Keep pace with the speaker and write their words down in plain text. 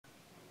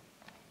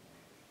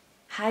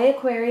Hi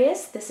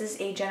Aquarius, this is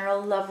a general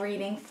love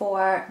reading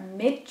for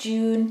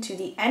mid-June to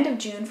the end of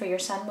June for your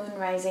Sun, Moon,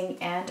 Rising,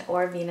 and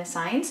or Venus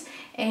signs.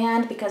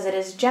 And because it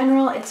is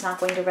general, it's not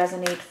going to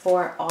resonate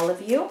for all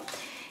of you.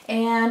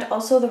 And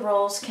also the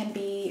roles can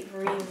be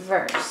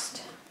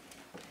reversed.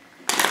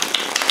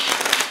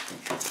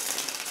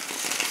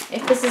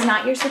 If this is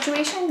not your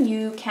situation,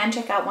 you can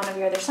check out one of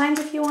your other signs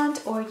if you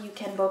want, or you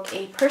can book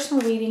a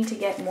personal reading to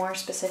get more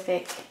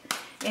specific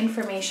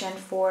information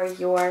for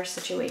your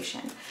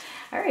situation.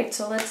 All right,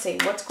 so let's see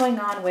what's going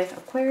on with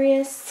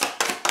Aquarius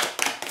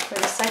for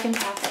the second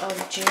half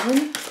of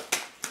June.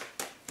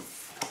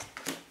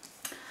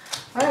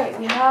 All right,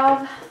 we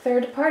have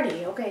third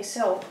party. Okay,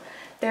 so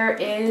there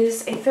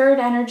is a third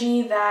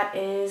energy that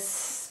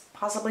is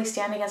possibly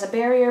standing as a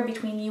barrier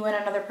between you and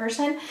another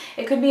person.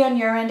 It could be on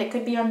your end, it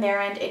could be on their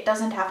end. It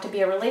doesn't have to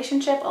be a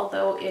relationship,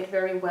 although it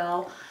very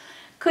well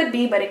could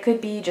be, but it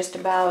could be just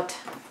about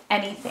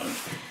anything.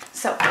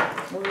 So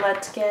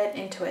let's get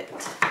into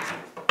it.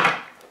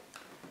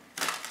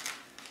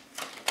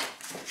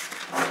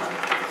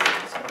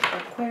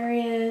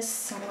 Aquarius,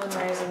 Sun, Moon,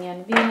 Rising,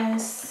 and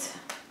Venus.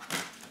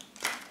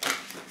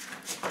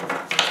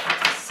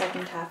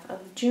 Second half of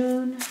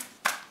June.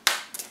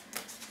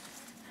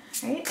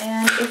 Right,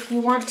 and if you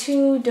want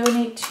to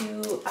donate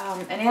to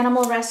an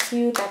animal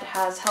rescue that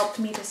has helped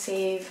me to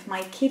save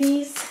my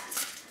kitties,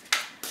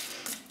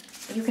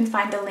 you can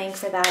find the link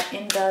for that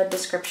in the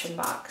description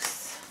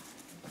box.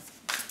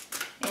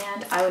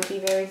 And I would be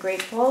very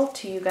grateful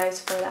to you guys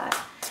for that.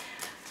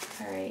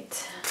 All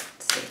right,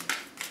 let's see.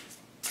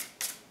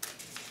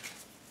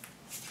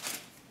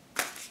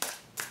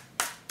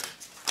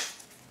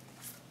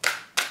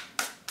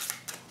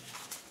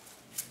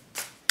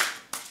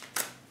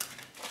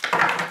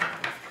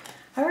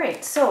 All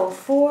right, so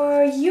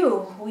for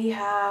you, we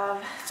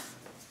have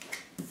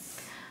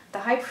the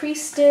High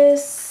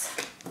Priestess,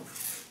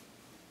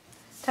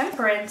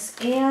 Temperance,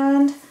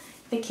 and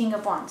the King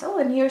of Wands. Oh,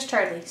 and here's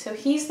Charlie. So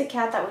he's the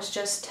cat that was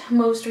just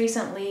most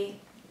recently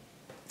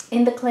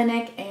in the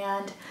clinic,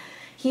 and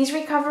he's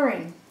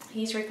recovering.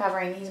 He's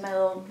recovering. He's my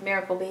little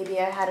miracle baby.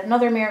 I had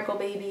another miracle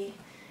baby,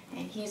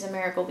 and he's a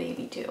miracle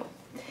baby too.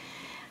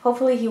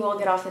 Hopefully he will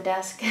get off the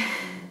desk.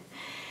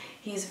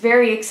 He's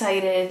very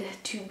excited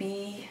to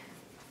be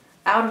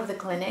out of the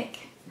clinic,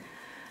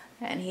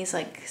 and he's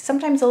like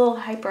sometimes a little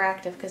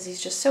hyperactive because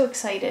he's just so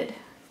excited.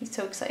 He's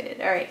so excited.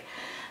 All right,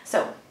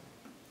 so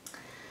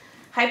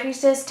High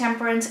Priestess,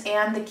 Temperance,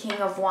 and the King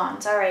of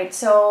Wands. All right,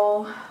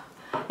 so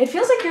it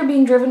feels like you're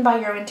being driven by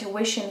your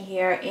intuition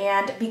here,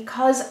 and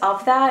because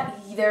of that,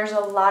 there's a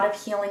lot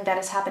of healing that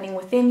is happening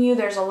within you.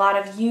 There's a lot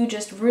of you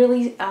just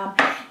really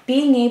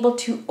being able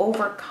to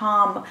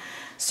overcome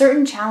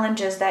certain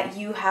challenges that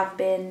you have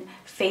been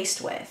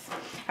faced with.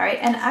 All right,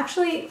 and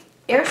actually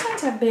air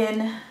signs have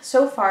been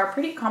so far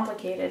pretty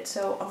complicated,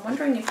 so I'm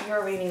wondering if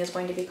your reading is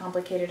going to be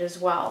complicated as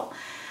well.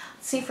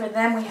 Let's see, for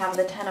them we have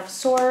the Ten of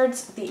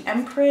Swords, the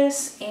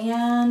Empress,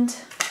 and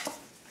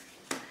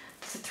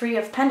the Three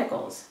of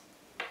Pentacles.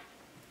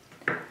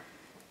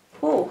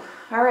 Ooh,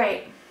 all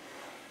right.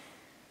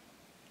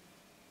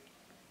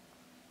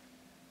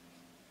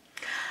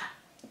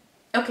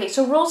 Okay,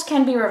 so roles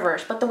can be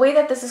reversed, but the way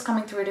that this is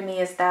coming through to me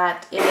is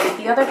that it is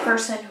the other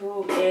person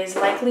who is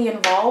likely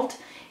involved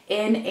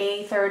in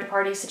a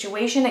third-party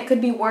situation. It could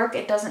be work.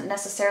 It doesn't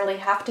necessarily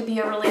have to be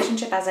a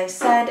relationship. As I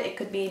said, it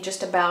could be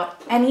just about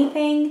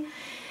anything.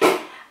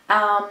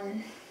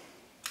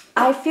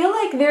 I feel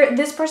like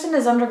this person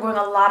is undergoing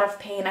a lot of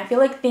pain. I feel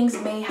like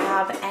things may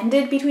have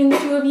ended between the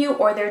two of you,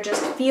 or there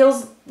just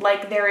feels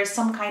like there is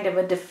some kind of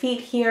a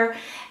defeat here,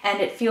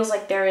 and it feels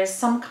like there is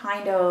some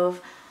kind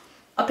of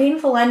a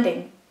painful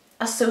ending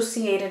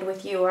associated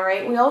with you, all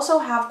right? We also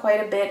have quite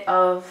a bit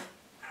of,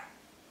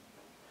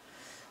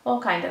 well,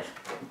 kind of,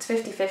 it's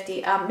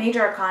 50-50,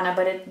 Major Arcana,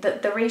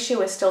 but the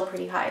ratio is still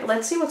pretty high.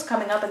 Let's see what's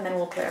coming up and then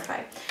we'll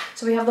clarify.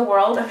 So we have the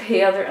World,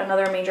 okay,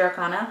 another Major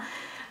Arcana,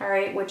 all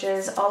right, which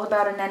is all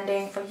about an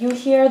ending for you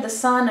here. The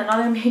Sun,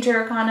 another Major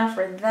Arcana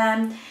for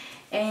them.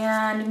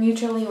 And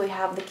mutually we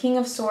have the King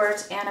of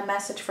Swords, and a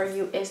message for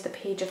you is the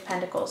Page of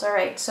Pentacles. All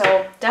right,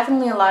 so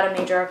definitely a lot of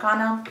Major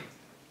Arcana,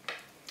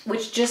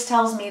 which just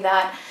tells me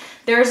that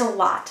there's a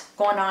lot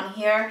going on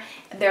here.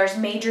 There's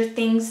major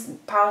things,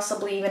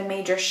 possibly even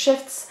major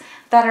shifts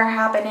that are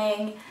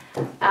happening.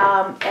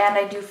 And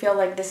I do feel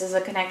like this is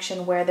a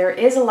connection where there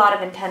is a lot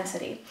of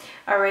intensity.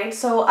 All right,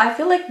 so I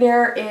feel like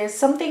there is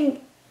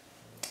something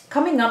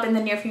coming up in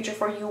the near future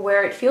for you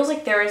where it feels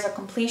like there is a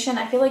completion.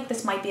 I feel like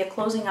this might be a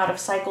closing out of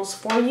cycles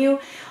for you,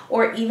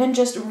 or even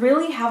just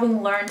really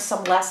having learned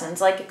some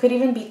lessons. Like it could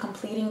even be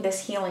completing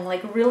this healing,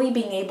 like really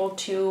being able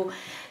to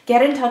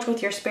get in touch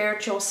with your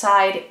spiritual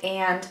side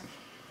and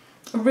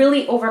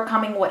really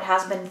overcoming what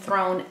has been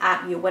thrown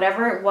at you,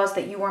 whatever it was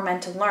that you were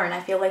meant to learn. I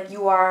feel like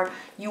you are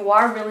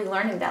really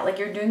learning that. Like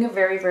you're doing a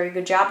very, very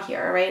good job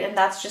here, right? And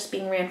that's just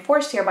being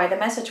reinforced here by the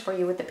message for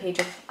you with the Page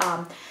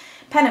of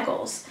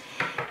Pentacles.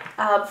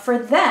 for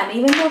them,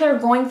 even though they're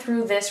going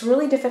through this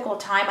really difficult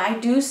time, I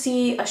do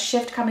see a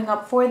shift coming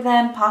up for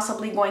them,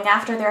 possibly going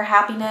after their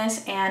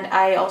happiness. And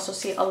I also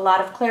see a lot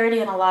of clarity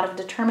and a lot of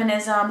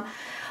determinism,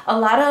 a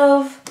lot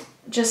of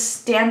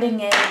just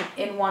standing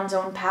in one's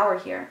own power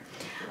here.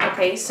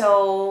 Okay,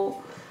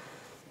 so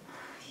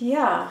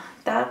yeah,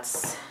 there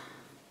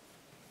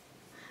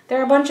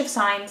are a bunch of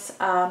signs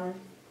on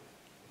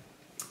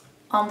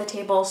the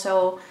table,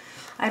 so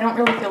I don't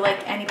really feel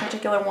like any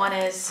particular one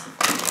is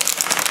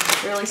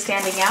really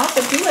standing out,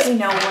 but do let me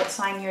know what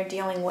sign you're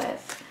dealing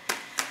with.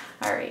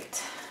 All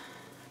right,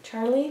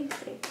 Charlie,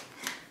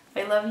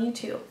 I love you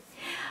too.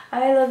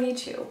 I love you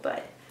too,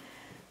 but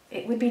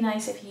it would be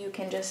nice if you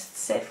can just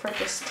sit for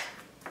just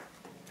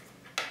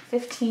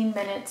 15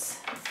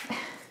 minutes.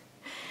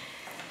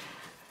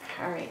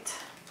 All right,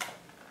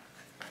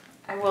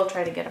 I will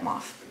try to get them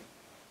off.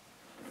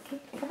 Okay,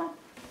 come on.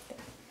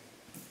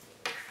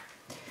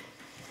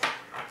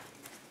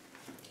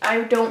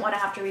 I don't want to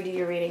have to redo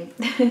your reading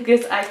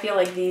because I feel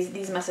like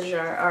these messages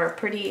are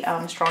pretty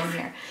strong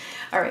here.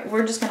 All right,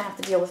 we're just going to have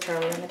to deal with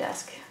Charlie on the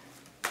desk.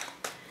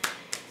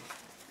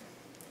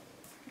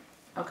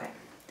 Okay,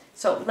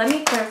 so let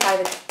me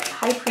clarify the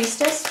High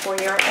Priestess for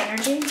your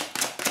energy.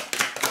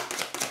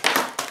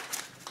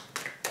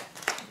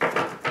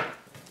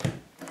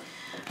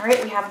 All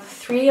right, we have the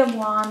Three of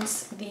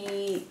Wands,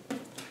 the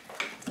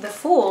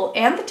Fool,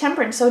 and the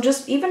Temperance. So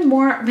just even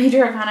more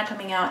Major Arcana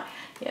coming out.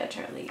 Yeah,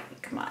 Charlie,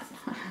 come on.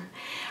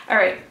 All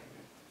right.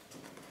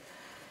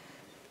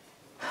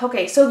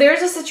 Okay, so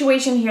there's a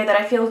situation here that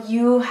I feel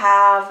you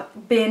have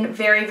been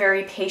very,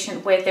 very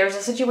patient with. There's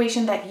a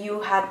situation that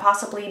you had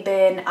possibly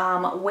been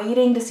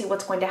waiting to see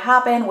what's going to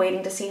happen,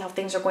 waiting to see how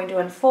things are going to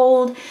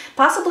unfold,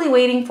 possibly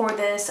waiting for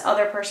this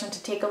other person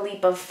to take a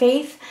leap of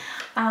faith.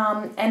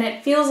 And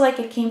it feels like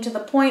it came to the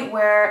point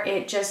where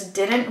it just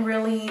didn't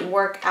really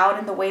work out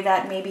in the way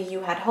that maybe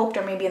you had hoped,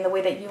 or maybe in the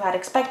way that you had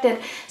expected.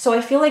 So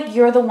I feel like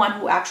you're the one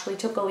who actually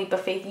took a leap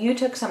of faith. You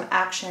took some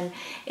action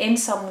in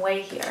some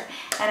way here.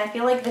 And I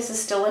feel like this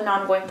is still an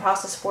ongoing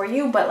process for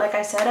you. But like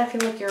I said, I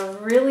feel like you're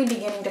really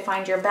beginning to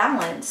find your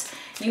balance.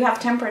 You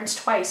have Temperance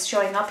twice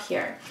showing up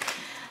here.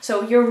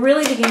 So you're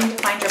really beginning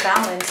to find your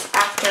balance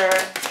after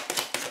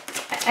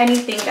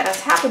anything that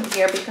has happened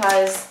here,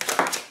 because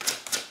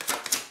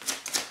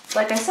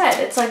like I said,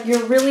 it's like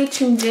you're really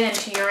tuned in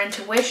to your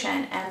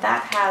intuition, and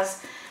that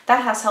has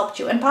helped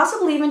you, and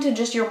possibly even to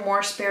just your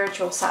more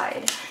spiritual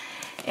side.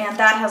 And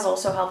that has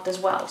also helped as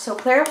well. So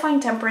clarifying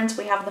Temperance,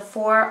 we have the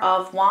Four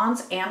of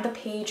Wands and the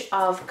Page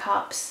of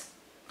Cups.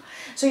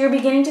 So you're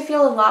beginning to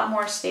feel a lot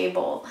more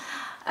stable.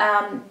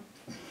 Like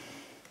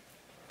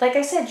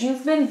I said,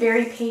 you've been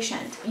very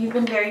patient. You've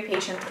been very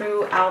patient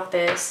throughout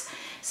this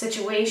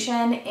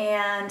situation,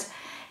 and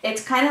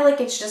it's kind of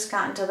like it's just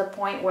gotten to the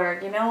point where,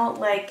 you know,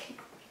 like,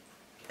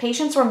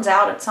 patience runs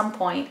out at some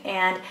point,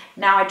 and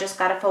now I just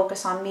got to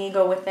focus on me,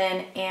 go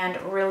within, and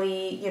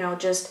really, you know,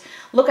 just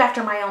look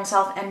after my own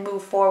self and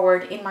move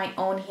forward in my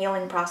own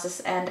healing process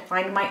and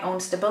find my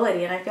own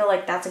stability. And I feel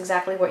like that's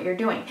exactly what you're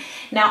doing.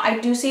 Now, I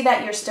do see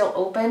that you're still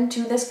open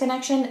to this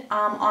connection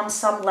on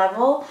some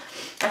level.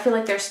 I feel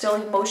like there's still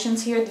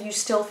emotions here. You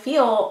still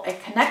feel a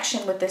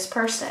connection with this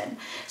person.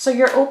 So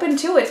you're open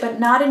to it, but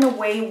not in a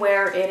way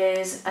where it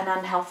is an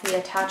unhealthy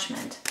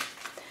attachment.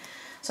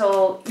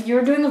 So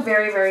you're doing a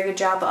very, very good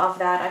job of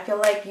that. I feel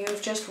like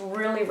you've just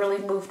really, really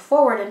moved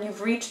forward, and you've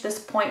reached this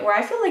point where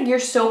I feel like you're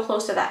so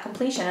close to that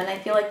completion. And I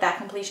feel like that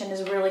completion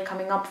is really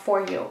coming up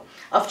for you,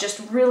 of just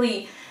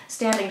really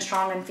standing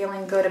strong and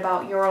feeling good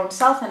about your own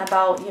self and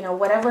about, you know,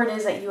 whatever it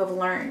is that you have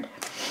learned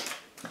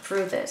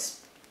through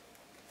this.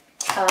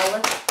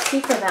 Let's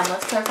see for them.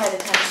 Let's clarify the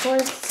Ten of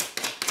Swords.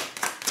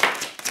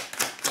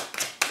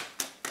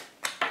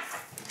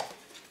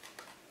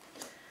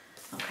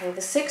 Okay,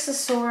 the Six of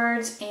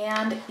Swords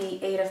and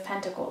the Eight of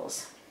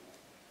Pentacles.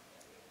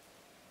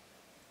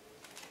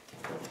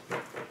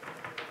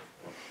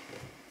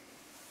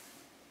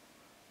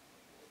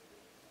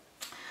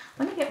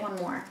 Let me get one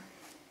more.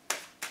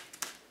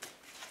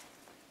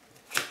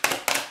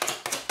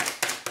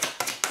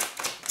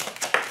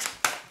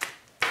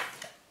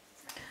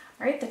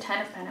 All right, the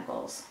Ten of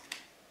Pentacles.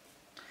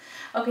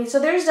 Okay, so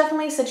there's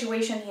definitely a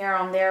situation here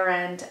on their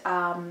end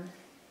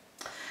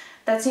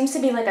that seems to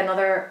be like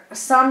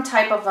some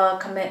type of a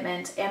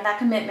commitment. And that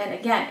commitment,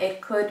 again, it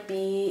could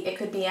be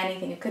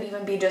anything. It could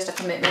even be just a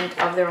commitment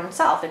of their own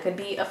self. It could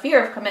be a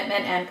fear of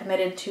commitment and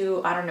committed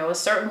to, I don't know, a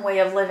certain way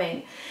of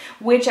living,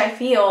 which I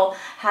feel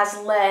has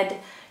led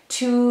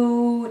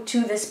to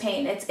this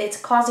pain. It's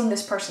causing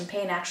this person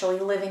pain, actually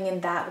living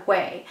in that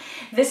way.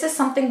 This is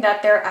something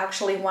that they're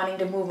actually wanting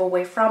to move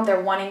away from. They're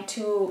wanting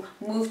to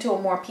move to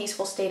a more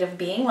peaceful state of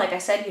being. Like I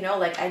said, you know,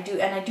 like I do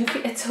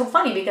feel, it's so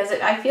funny because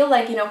I feel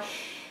like, you know,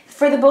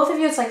 for the both of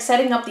you, it's like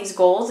setting up these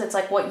goals. It's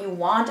like what you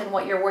want and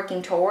what you're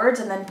working towards,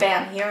 and then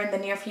bam, here in the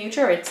near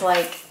future, it's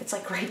like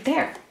right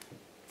there.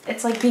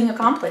 It's like being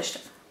accomplished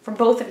for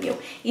both of you,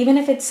 even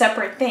if it's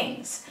separate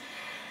things.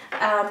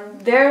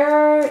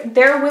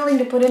 they're willing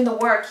to put in the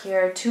work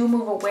here to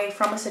move away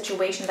from a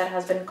situation that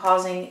has been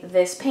causing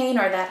this pain,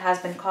 or that has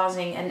been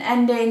causing an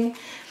ending,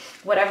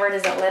 whatever it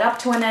is that led up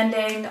to an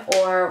ending,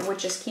 or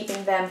which is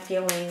keeping them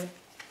feeling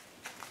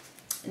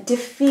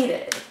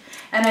defeated.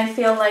 And I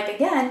feel like,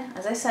 again,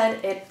 as I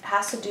said, it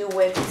has to do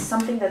with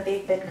something that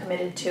they've been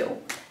committed to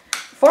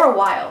for a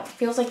while. It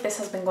feels like this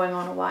has been going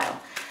on a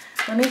while.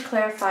 Let me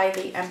clarify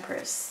the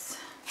Empress.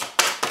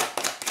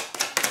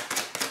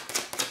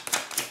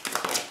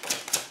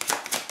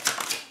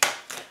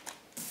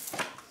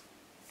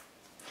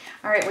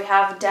 All right, we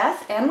have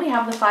Death and we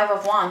have the Five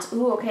of Wands.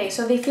 Ooh, okay,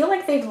 so they feel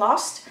like they've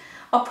lost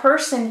a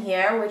person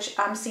here, which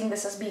I'm seeing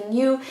this as being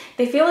you.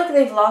 They feel like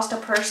they've lost a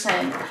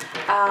person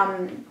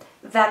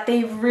that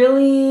they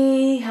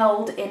really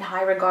held in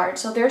high regard.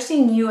 So they're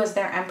seeing you as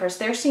their Empress.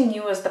 They're seeing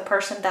you as the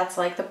person that's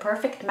like the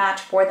perfect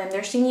match for them.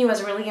 They're seeing you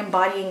as really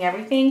embodying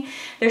everything.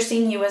 They're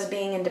seeing you as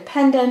being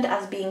independent,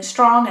 as being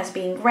strong, as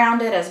being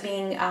grounded, as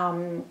being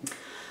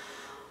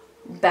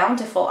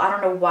bountiful. I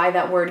don't know why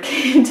that word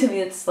came to me.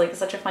 It's like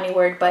such a funny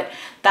word, but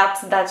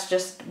that's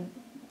just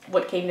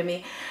what came to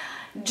me.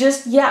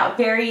 Just, yeah,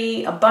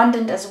 very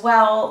abundant as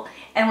well.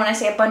 And when I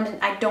say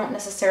abundant, I don't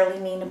necessarily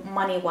mean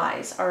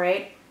money-wise, all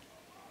right?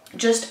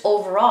 Just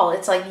overall,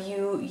 it's like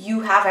you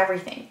have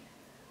everything,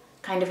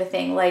 kind of a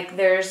thing. Like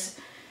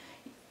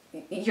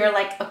you're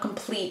like a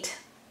complete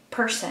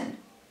person,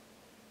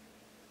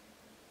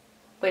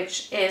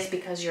 which is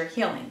because you're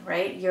healing,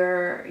 right?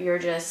 You're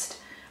just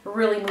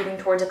really moving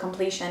towards a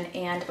completion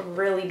and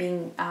really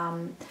being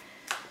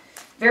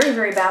very,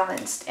 very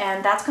balanced,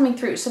 and that's coming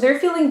through. So they're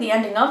feeling the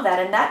ending of that,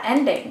 and that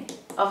ending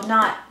of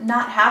not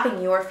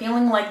having you, or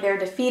feeling like they're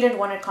defeated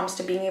when it comes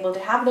to being able to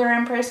have their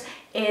Empress,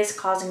 is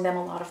causing them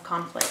a lot of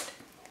conflict.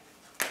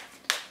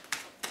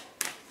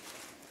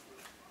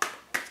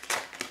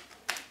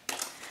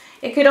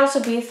 It could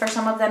also be for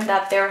some of them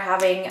that they're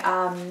having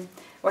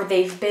or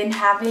they've been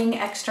having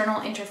external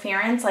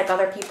interference, like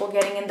other people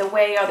getting in the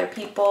way, other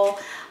people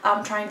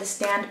trying to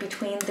stand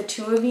between the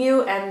two of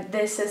you, and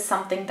this is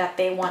something that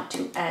they want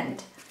to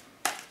end.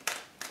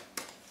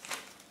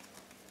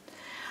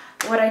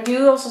 What I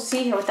do also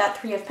see here with that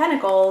Three of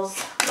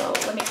Pentacles, well,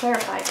 let me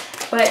clarify,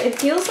 but it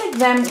feels like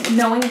them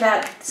knowing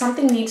that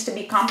something needs to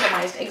be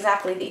compromised.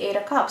 Exactly, the Eight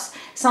of Cups.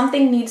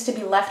 Something needs to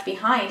be left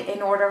behind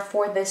in order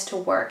for this to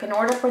work, in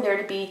order for there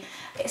to be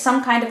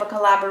some kind of a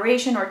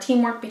collaboration or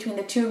teamwork between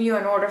the two of you,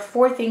 in order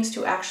for things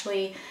to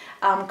actually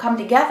come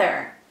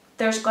together.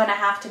 There's going to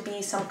have to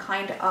be some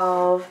kind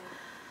of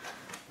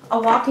a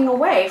walking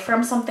away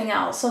from something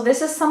else. So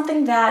this is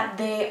something that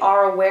they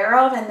are aware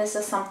of, and this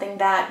is something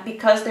that,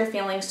 because they're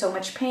feeling so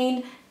much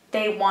pain,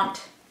 they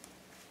want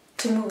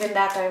to move in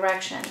that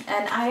direction.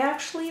 And I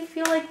actually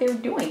feel like they're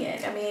doing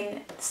it. I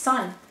mean,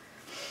 Sun.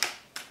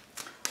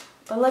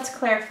 But let's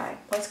clarify.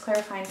 Let's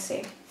clarify and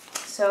see.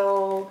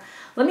 So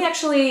let me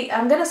actually,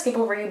 I'm going to skip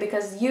over you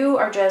because you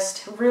are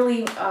just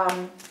really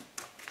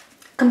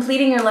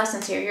completing your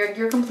lessons here.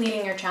 You're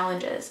completing your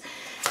challenges.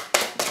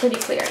 Pretty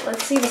clear.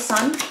 Let's see the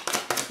Sun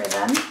for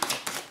them.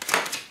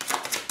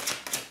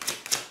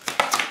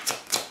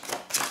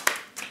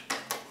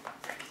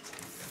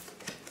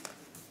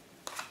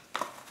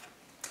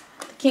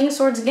 The King of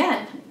Swords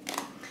again.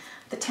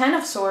 The Ten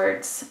of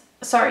Swords.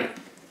 Sorry.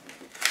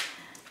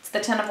 It's the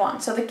Ten of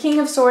Wands. So the King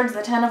of Swords,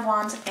 the Ten of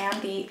Wands,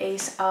 and the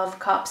Ace of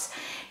Cups.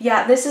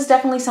 Yeah, this is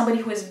definitely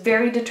somebody who is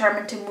very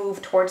determined to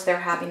move towards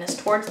their happiness,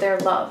 towards their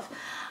love.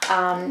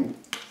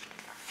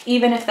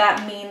 Even if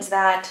that means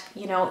that,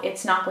 you know,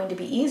 it's not going to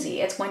be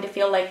easy. It's going to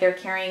feel like they're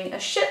carrying a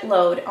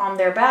shitload on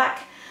their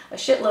back, a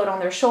shitload on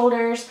their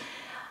shoulders.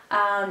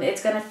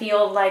 It's going to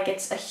feel like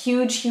it's a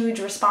huge, huge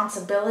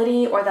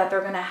responsibility, or that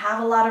they're going to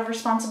have a lot of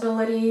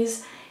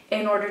responsibilities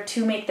in order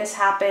to make this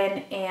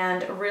happen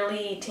and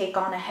really take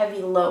on a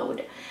heavy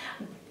load.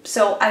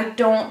 So I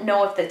don't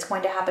know if that's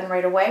going to happen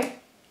right away.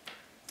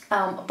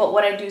 But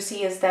what I do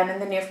see is them in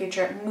the near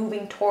future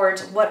moving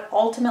towards what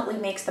ultimately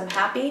makes them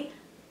happy,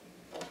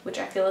 which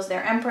I feel is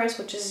their Empress,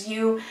 which is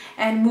you,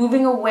 and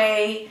moving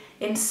away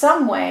in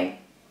some way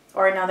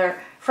or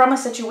another from a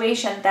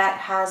situation that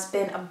has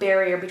been a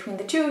barrier between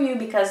the two of you,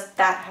 because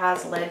that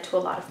has led to a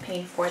lot of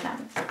pain for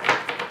them.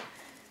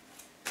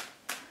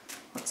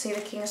 Let's see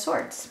the King of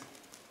Swords.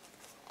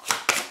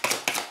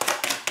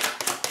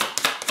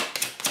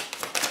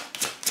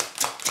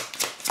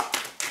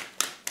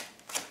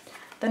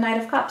 The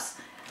Knight of Cups.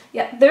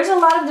 Yeah, there's a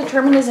lot of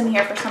determinism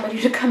here for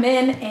somebody to come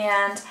in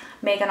and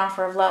make an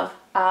offer of love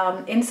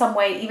in some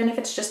way, even if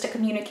it's just to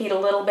communicate a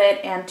little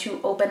bit and to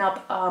open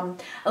up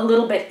a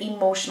little bit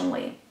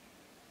emotionally.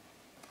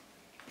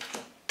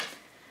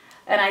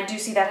 And I do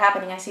see that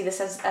happening. I see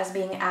this as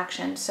being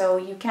action. So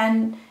you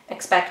can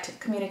expect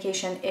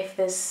communication if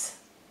this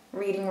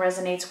reading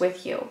resonates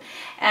with you.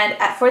 And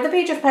for the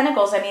Page of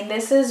Pentacles, I mean,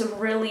 this is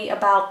really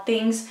about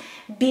things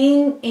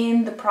being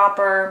on the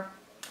proper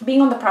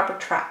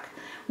track,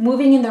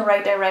 moving in the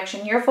right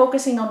direction. You're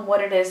focusing on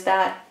what it is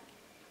that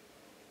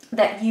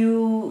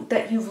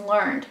you've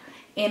learned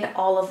in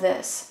all of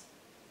this.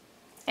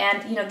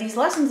 And, you know, these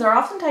lessons are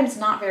oftentimes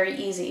not very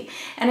easy.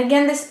 And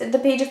again, the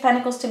Page of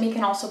Pentacles to me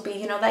can also be,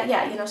 you know, that,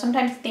 yeah, you know,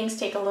 sometimes things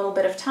take a little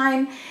bit of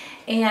time.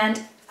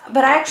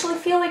 But I actually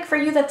feel like for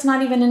you, that's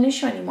not even an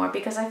issue anymore,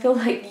 because I feel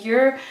like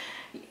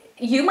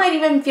you might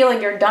even feel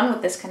like you're done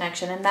with this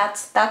connection, and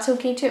that's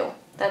okay too.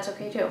 That's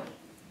okay too.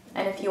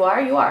 And if you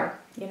are,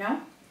 you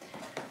know?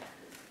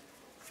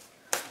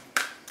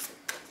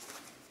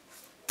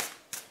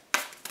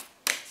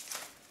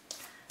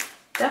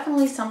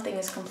 Definitely something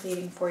is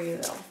completing for you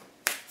though.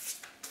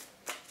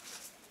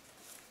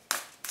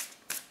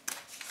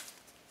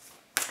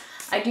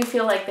 I do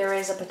feel like there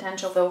is a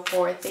potential though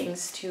for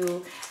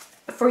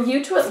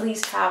you to at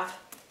least have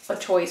a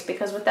choice,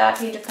 because with that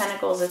Page of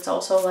Pentacles, it's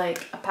also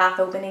like a path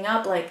opening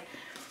up, like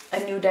a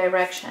new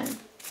direction.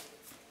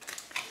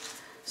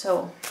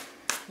 So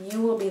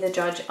you will be the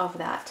judge of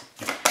that.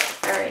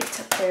 All right,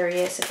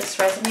 Aquarius, if this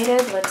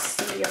resonated, let's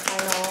see your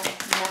final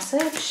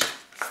message.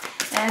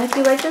 And if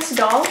you like this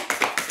doll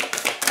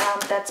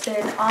that's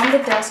been on the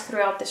desk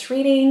throughout this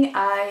reading,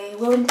 I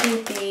will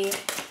include the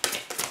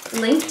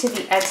link to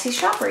the Etsy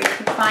shop where you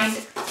can find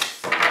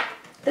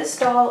this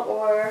doll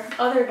or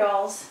other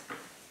dolls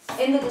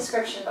in the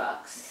description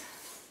box.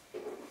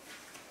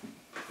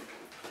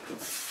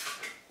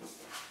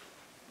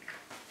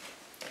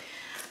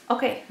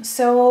 Okay,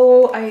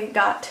 so I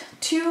got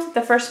two.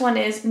 The first one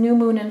is New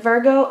Moon in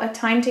Virgo, a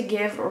time to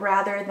give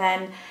rather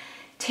than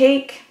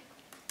take.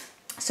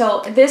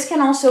 So this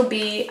can also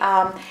be,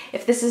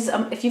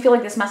 if you feel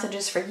like this message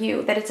is for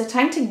you, that it's a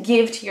time to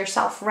give to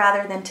yourself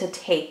rather than to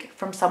take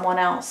from someone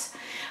else.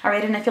 All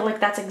right, and I feel like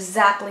that's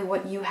exactly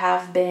what you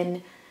have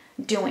been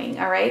doing.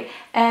 All right,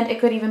 and it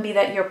could even be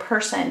that your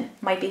person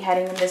might be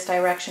heading in this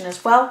direction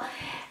as well.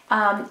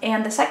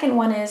 And the second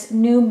one is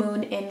New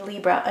Moon in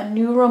Libra, a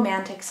new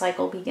romantic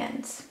cycle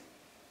begins.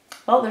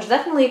 Well, there's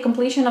definitely a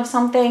completion of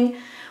something,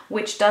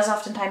 which does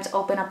oftentimes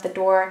open up the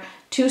door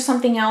to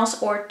something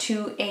else or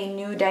to a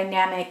new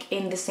dynamic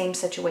in the same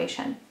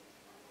situation.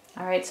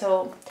 All right,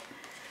 so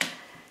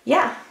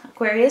yeah,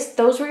 Aquarius,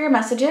 those were your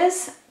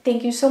messages.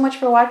 Thank you so much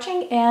for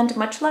watching, and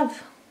much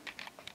love.